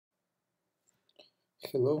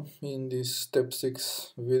Hello, in this step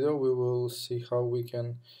 6 video we will see how we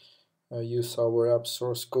can use our app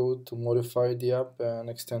source code to modify the app and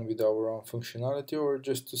extend with our own functionality, or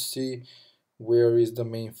just to see where is the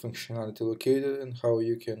main functionality located and how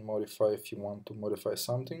you can modify if you want to modify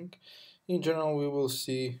something. In general, we will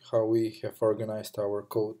see how we have organized our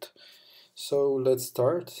code. So let's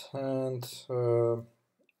start, and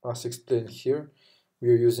as explained here, we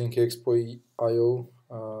are using Expo.io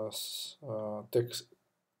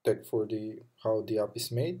tech for how the app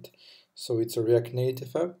is made. So it's a React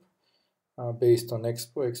Native app based on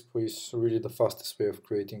Expo. Expo is really the fastest way of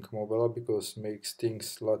creating a mobile app because it makes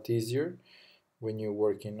things a lot easier when you're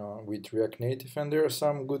working with React Native. And there are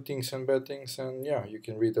some good things and bad things, and yeah, you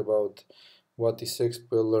can read about what is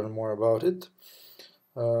Expo, learn more about it.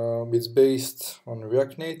 It's based on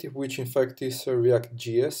React Native, which in fact is a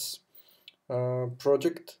React.js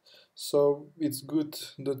project. So it's good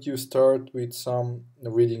that you start with some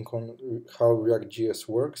reading on how React.js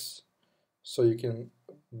works. So you can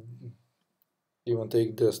even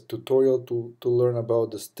take this tutorial to learn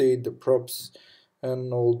about the state, the props,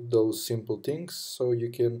 and all those simple things. So you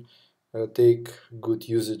can take good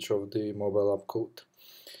usage of the mobile app code.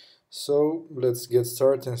 So let's get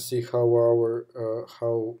started and see how our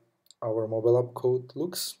mobile app code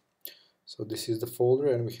looks. So this is the folder,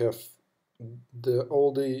 and we have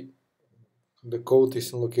all the code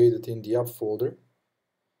is located in the app folder.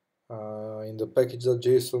 In the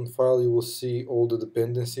package.json file, you will see all the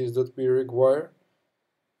dependencies that we require,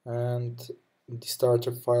 and the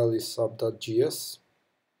starter file is sub.js.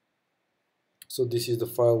 So this is the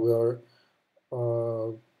file where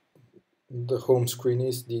the home screen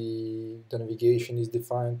is, the navigation is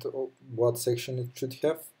defined, what section it should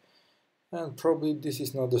have. And probably this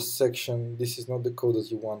is not the section, this is not the code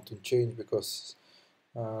that you want to change, because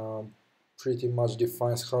pretty much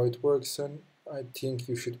defines how it works, and I think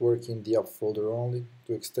you should work in the app folder only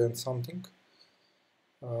to extend something.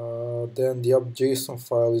 Then the app.json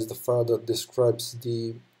file is the file that describes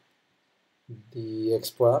the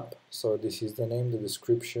Expo app. So this is the name, the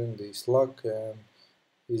description, the slug, and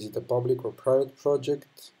is it a public or private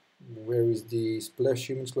project, where is the splash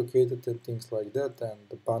image located, and things like that, and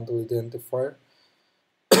the bundle identifier.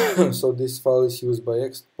 So this file is used by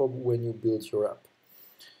Expo when you build your app.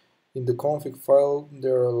 In the config file,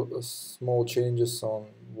 there are small changes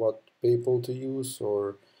on what PayPal to use,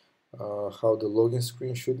 or how the login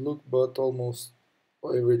screen should look, but almost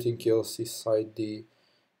everything else is in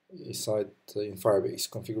Firebase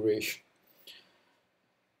configuration.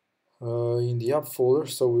 In the app folder,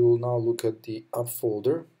 so we will now look at the app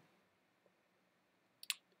folder.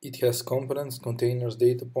 It has components, containers,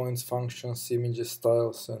 data points, functions, images,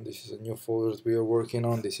 styles, and this is a new folder that we are working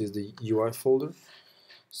on. This is the UI folder.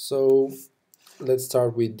 So let's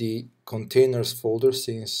start with the containers folder,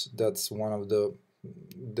 since that's how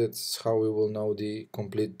we will know the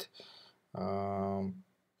complete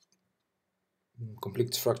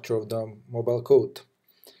structure of the mobile code.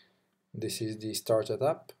 This is the started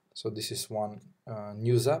app. So this is one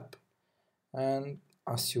news app, and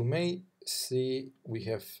as you may see, we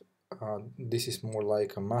have this is more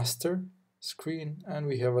like a master screen, and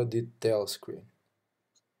we have a detail screen,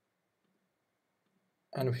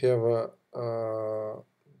 and we have a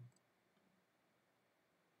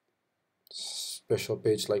special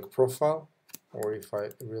page like profile, or if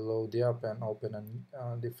I reload the app and open a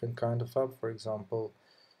different kind of app, for example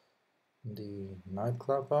the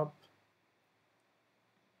nightclub app,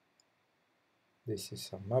 this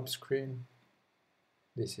is a map screen,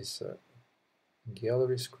 this is a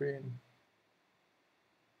gallery screen,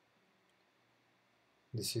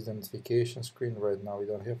 this is the notification screen. Right now we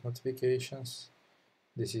don't have notifications.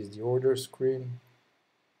 This is the order screen,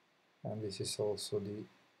 and this is also the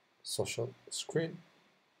social screen.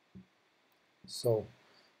 So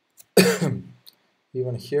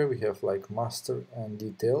even here we have like master and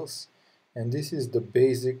details, and this is the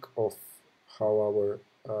basic of how our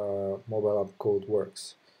mobile app code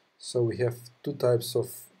works. So we have two types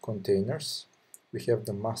of containers. We have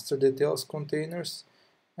the master details containers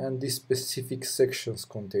and the specific sections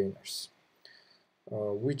containers.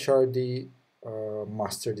 Which are the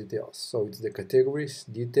master details? So it's the categories,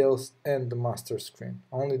 details, and the master screen.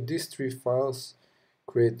 Only these three files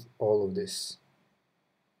create all of this.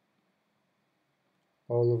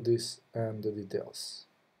 All of this and the details.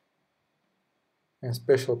 And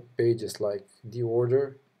special pages like the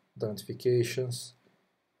order, the notifications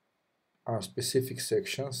are specific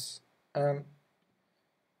sections, and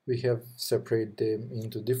we have separated them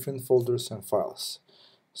into different folders and files.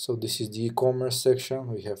 So this is the e-commerce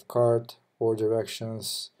section. We have cart, order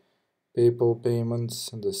actions, PayPal payments,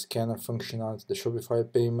 the scanner functionality, the Shopify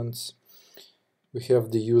payments. We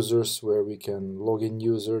have the users where we can log in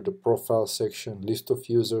user, the profile section, list of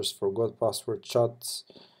users, forgot password, chats,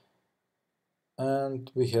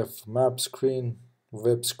 and we have map screen,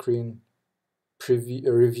 web screen, preview,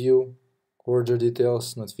 review, order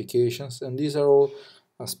details, notifications, and these are all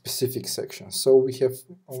specific sections. So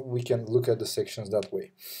we can look at the sections that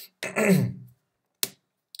way.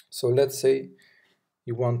 So let's say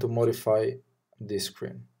you want to modify this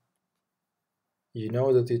screen. You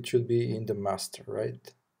know that it should be in the master,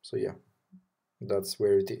 right? So yeah, that's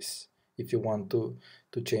where it is if you want to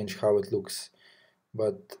change how it looks.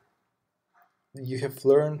 But you have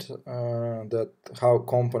learned that how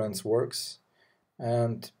components works,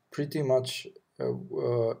 and pretty much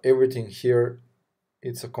everything here,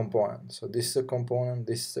 it's a component. So this is a component,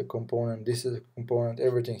 this is a component, this is a component,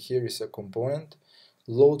 everything here is a component.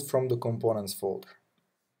 Load from the components folder.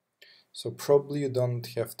 So probably you don't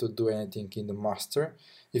have to do anything in the master.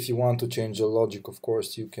 If you want to change the logic, of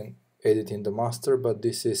course, you can edit in the master, but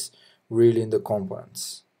this is really in the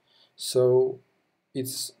components. So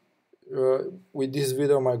it's with this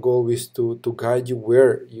video, my goal is to guide you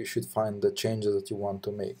where you should find the changes that you want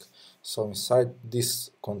to make. So inside these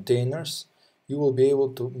containers, you will be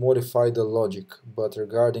able to modify the logic, but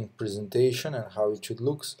regarding presentation and how it should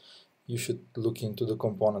look, you should look into the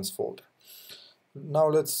components folder. Now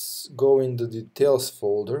let's go in the details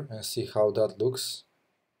folder and see how that looks.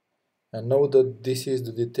 And know that this is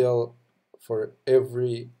the detail for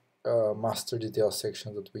every master detail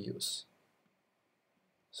section that we use.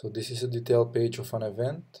 So this is a detail page of an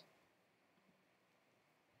event.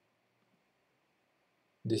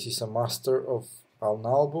 This is a master of an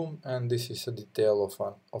album, and this is a detail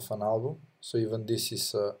of an album. So even this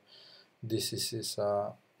is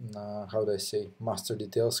how do I say, master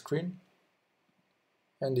detail screen,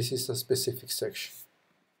 and this is a specific section.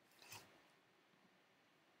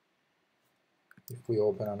 If we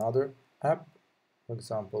open another app, for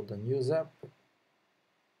example the news app,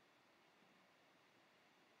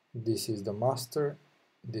 this is the master,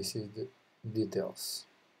 this is the details.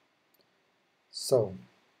 So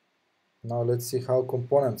now let's see how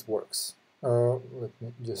components works. Let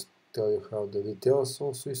me just tell you how the details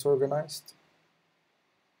also is organized.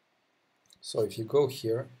 So if you go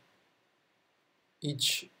here,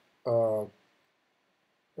 each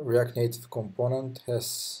React Native component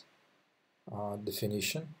has a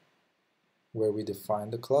definition where we define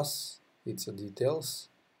the class. It's a details.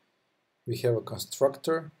 We have a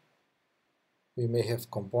constructor. We may have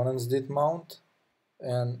components did mount,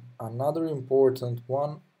 and another important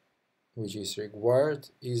one which is required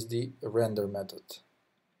is the render method.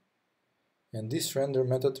 And this render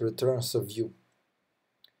method returns a view.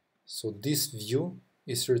 So this view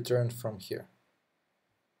is returned from here.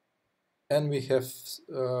 And we have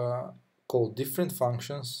called different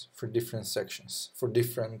functions for different sections, for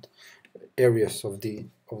different areas of the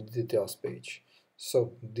details page.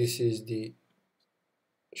 So this is the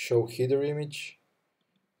show header image.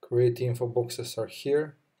 Create info boxes are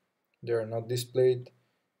here. They are not displayed.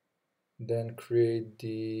 Then create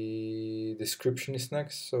the description is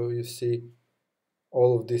next. So you see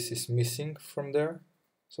all of this is missing from there.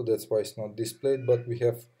 So that's why it's not displayed, but we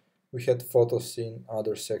had photos in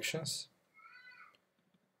other sections.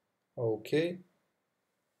 Okay.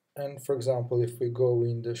 And for example, if we go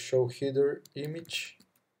in the show header image,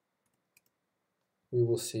 we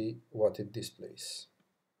will see what it displays.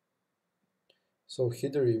 So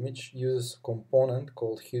header image uses a component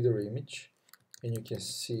called header image, and you can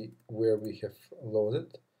see where we have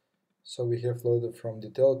loaded. So we have loaded from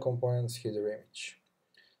detail components header image.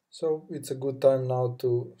 So it's a good time now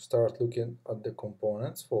to start looking at the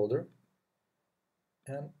components folder.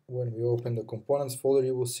 And when we open the components folder,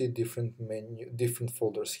 you will see different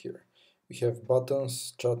folders here. We have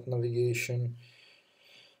buttons, chat navigation.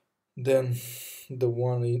 Then the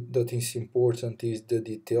one that is important is the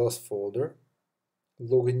details folder.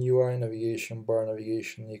 Login UI, navigation bar,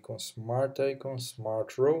 navigation icon,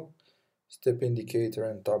 smart row, step indicator,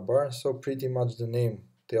 and tab bar. So pretty much the name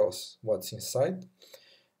tells what's inside.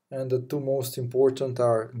 And the two most important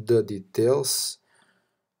are the details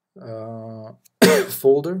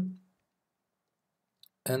folder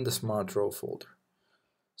and the smart row folder.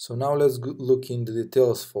 So now let's look in the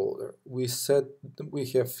details folder. We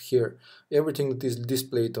have here everything that is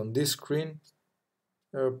displayed on this screen.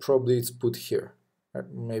 Probably it's put here.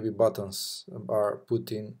 Maybe buttons are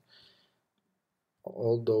put in,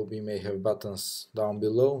 although we may have buttons down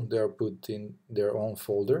below, they are put in their own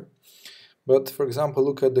folder. But for example,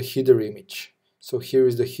 look at the header image. So here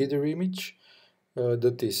is the header image,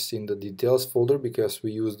 that is in the details folder because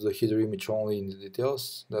we use the header image only in the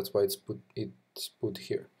details. That's why it's put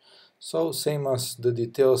here. So same as the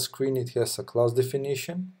details screen, it has a class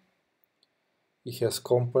definition, it has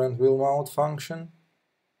component will mount function,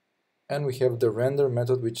 and we have the render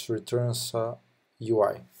method which returns a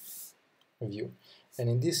UI view. And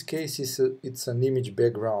in this case it's an image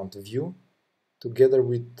background view together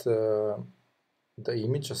with the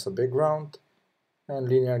image as a background and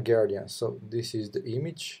linear gradient. So this is the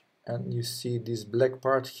image, and you see this black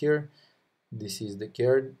part here, this is the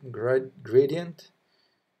gradient,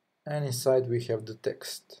 and inside we have the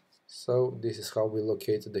text. So this is how we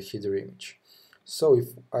located the header image. So if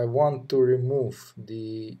I want to remove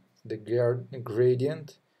the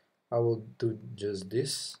gradient, I will do just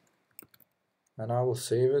this, and I will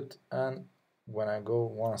save it, and when I go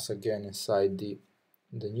once again inside the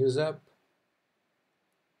news app,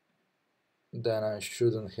 then I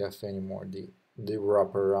shouldn't have anymore the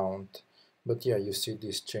wraparound. But yeah, you see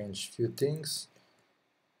this changed few things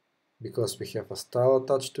because we have a style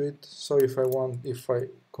attached to it. So if I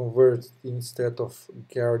convert instead of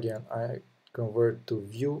gradient, I convert to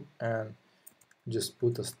view and just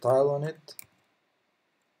put a style on it,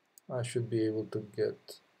 I should be able to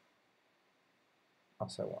get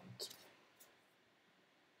as I want.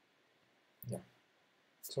 Yeah,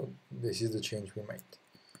 so this is the change we made.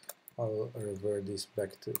 I'll revert this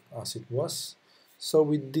back to as it was. So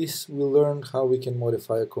with this we learned how we can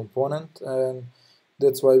modify a component, and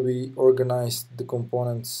that's why we organized the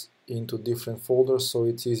components into different folders so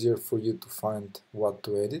it's easier for you to find what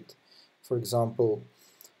to edit. For example,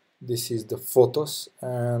 this is the photos,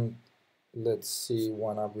 and let's see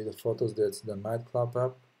one app with the photos, that's the nightclub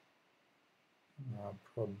app.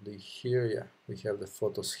 Probably here, yeah, we have the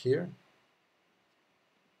photos here.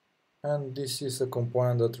 And this is a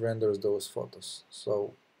component that renders those photos.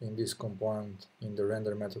 So in this component, in the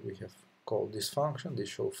render method, we have called this function, the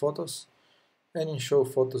show photos. And in show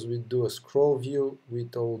photos, we do a scroll view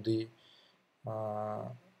with all the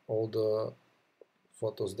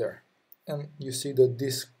photos there. And you see that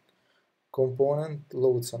this component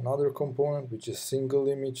loads another component, which is single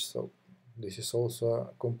image. So this is also a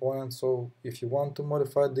component. So if you want to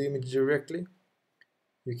modify the image directly,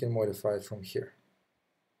 you can modify it from here.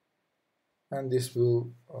 And this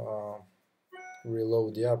will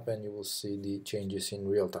reload the app and you will see the changes in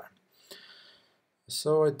real time.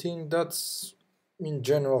 So I think that's in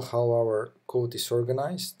general how our code is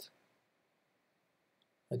organized.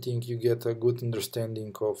 I think you get a good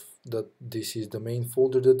understanding of that this is the main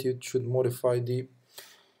folder that you should modify the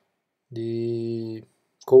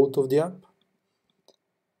code of the app.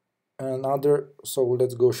 So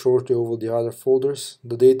let's go shortly over the other folders.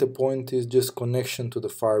 The data point is just connection to the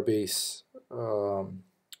Firebase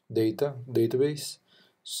database.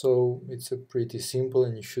 So it's a pretty simple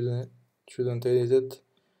and you shouldn't edit it.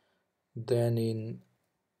 Then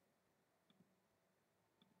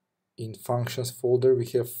in functions folder we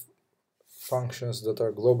have functions that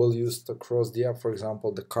are globally used across the app. For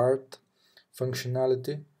example, the cart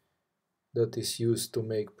functionality that is used to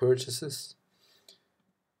make purchases.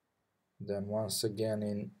 Then once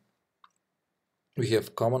again we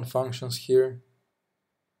have common functions here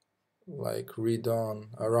like read on,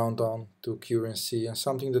 around on, to currency, and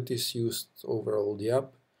something that is used overall the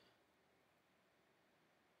app.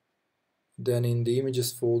 Then in the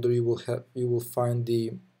images folder you will find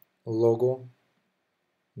the logo,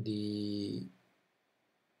 the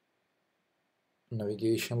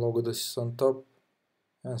navigation logo that is on top,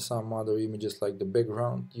 and some other images like the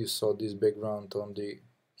background. You saw this background on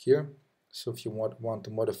here, so if you want to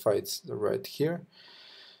modify it's right here.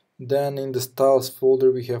 Then in the styles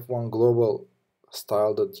folder we have one global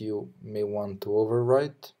style that you may want to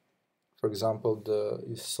overwrite. For example,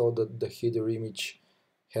 you saw that the header image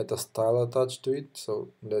had a style attached to it, so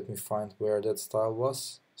let me find where that style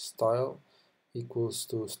was. Style equals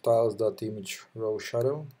to styles.image row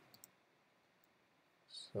shadow.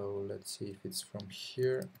 So let's see if it's from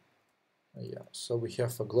here. Yeah, so we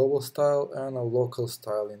have a global style and a local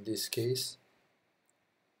style in this case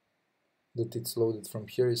that it's loaded from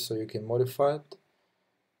here, so you can modify it.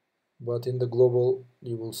 But in the global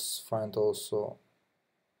you will find also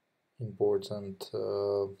important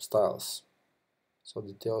styles. So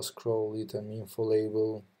detail scroll, item info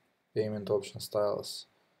label, payment option styles.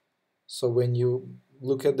 So when you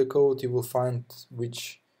look at the code you will find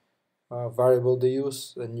which variable they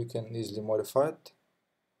use and you can easily modify it.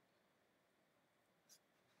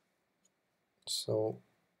 So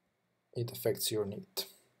it affects your need.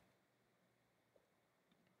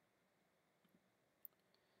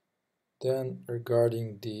 Then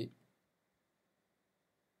regarding the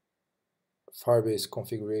Firebase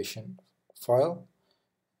configuration file.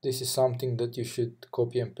 This is something that you should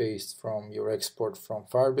copy and paste from your export from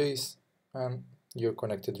Firebase, and you're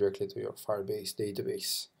connected directly to your Firebase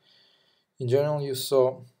database. In general, you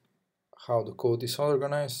saw how the code is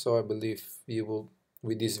organized, so I believe you will,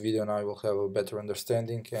 with this video now, you will have a better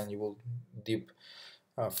understanding and you will deep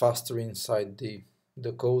faster inside the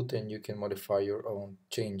code, and you can modify your own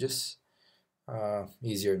changes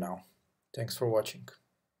easier now. Thanks for watching.